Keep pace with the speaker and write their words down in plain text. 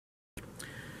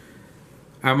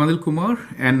I'm Anil Kumar,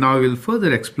 and now we'll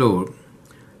further explore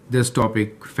this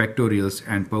topic, factorials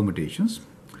and permutations,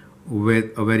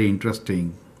 with a very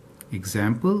interesting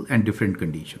example and different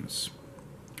conditions.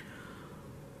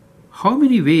 How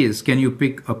many ways can you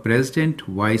pick a president,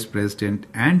 vice president,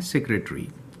 and secretary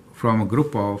from a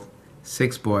group of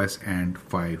 6 boys and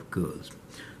 5 girls?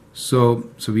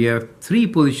 So we have 3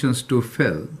 positions to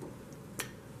fill.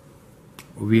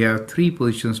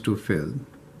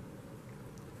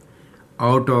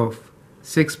 Out of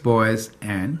 6 boys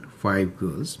and 5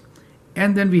 girls,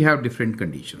 and then we have different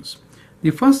conditions. The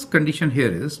first condition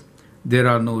here is there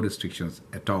are no restrictions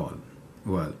at all.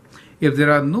 Well, if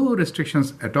there are no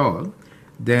restrictions at all,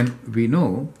 then we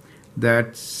know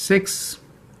that 6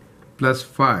 plus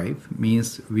 5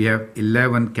 means we have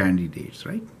 11 candidates,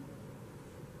 right?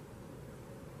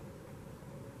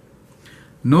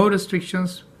 No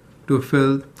restrictions to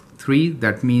fill 3,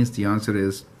 that means the answer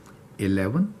is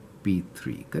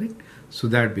 11P3, correct? So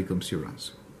that becomes your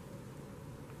answer.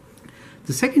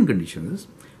 The second condition is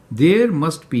there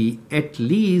must be at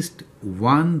least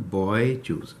one boy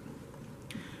chosen.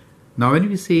 Now when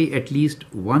we say at least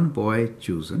one boy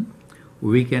chosen,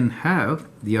 we can have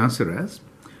the answer as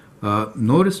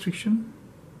no restriction,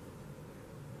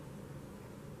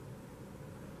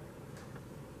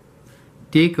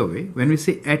 take away. When we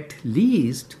say at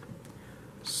least,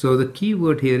 so the key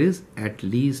word here is at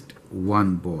least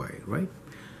one boy, right?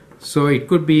 So it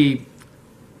could be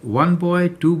 1 boy,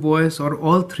 2 boys, or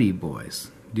all 3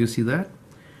 boys. Do you see that?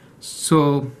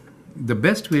 So the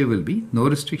best way will be no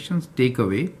restrictions, take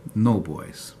away, no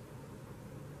boys.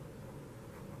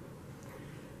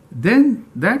 Then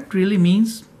that really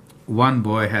means 1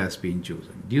 boy has been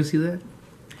chosen. Do you see that?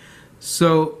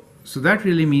 So that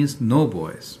really means no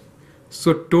boys.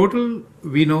 So total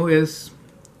we know is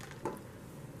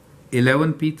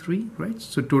 11P3, right?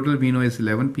 So total we know is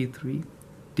 11P3.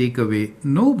 Take away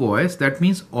no boys, that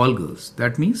means all girls.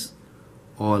 That means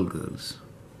all girls.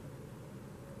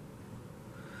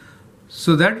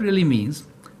 So that really means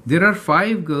there are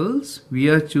 5 girls, we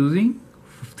are choosing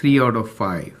 3 out of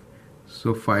 5.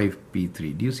 So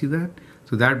 5P3. Do you see that?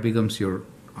 So that becomes your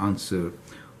answer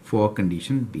for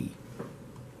condition B.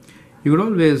 You could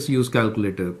always use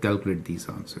calculator, calculate these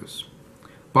answers.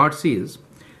 Part C is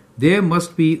there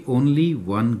must be only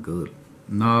one girl.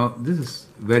 Now this is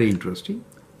very interesting.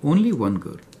 Only one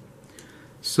girl.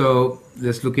 So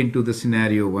let's look into the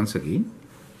scenario once again.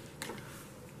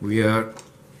 We are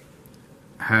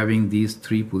having these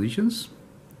 3 positions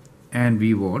and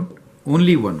we want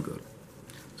only one girl.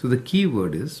 So the key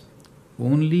word is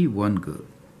only one girl.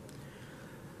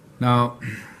 Now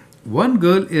 1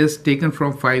 girl is taken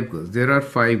from 5 girls. There are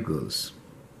 5 girls.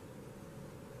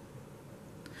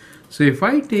 So if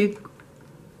I take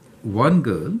 1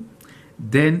 girl,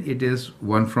 then it is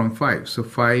 1 from 5. So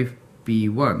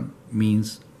 5P1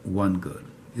 means 1 girl.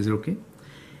 Is it okay?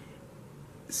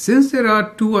 Since there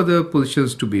are 2 other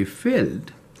positions to be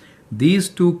filled, these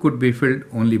 2 could be filled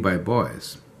only by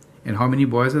boys. And how many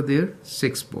boys are there?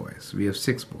 6 boys. We have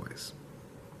 6 boys.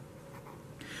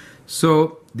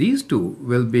 So these 2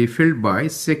 will be filled by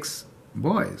 6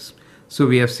 boys. So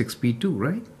we have 6P2,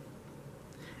 right?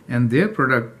 And their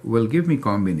product will give me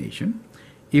combination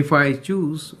if I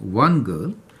choose 1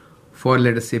 girl for,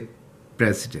 let us say,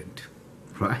 president,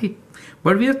 right?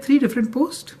 But we have 3 different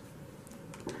posts.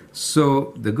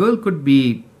 So the girl could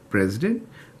be president,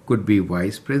 could be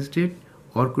vice president,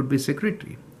 or could be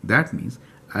secretary. That means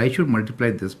I should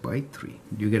multiply this by 3.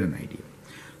 You get an idea.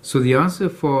 So the answer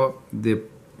for the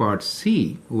part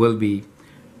C will be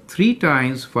 3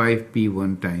 times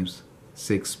 5P1 times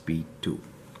 6P2,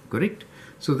 correct?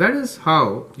 So that is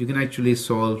how you can actually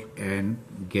solve and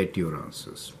get your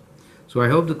answers. So I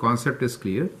hope the concept is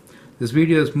clear. This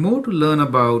video is more to learn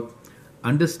about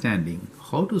understanding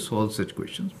how to solve such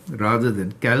questions rather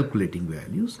than calculating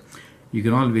values. You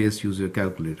can always use your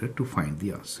calculator to find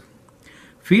the answer.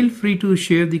 Feel free to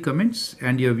share the comments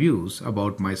and your views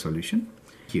about my solution.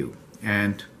 Thank you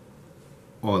and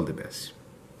all the best.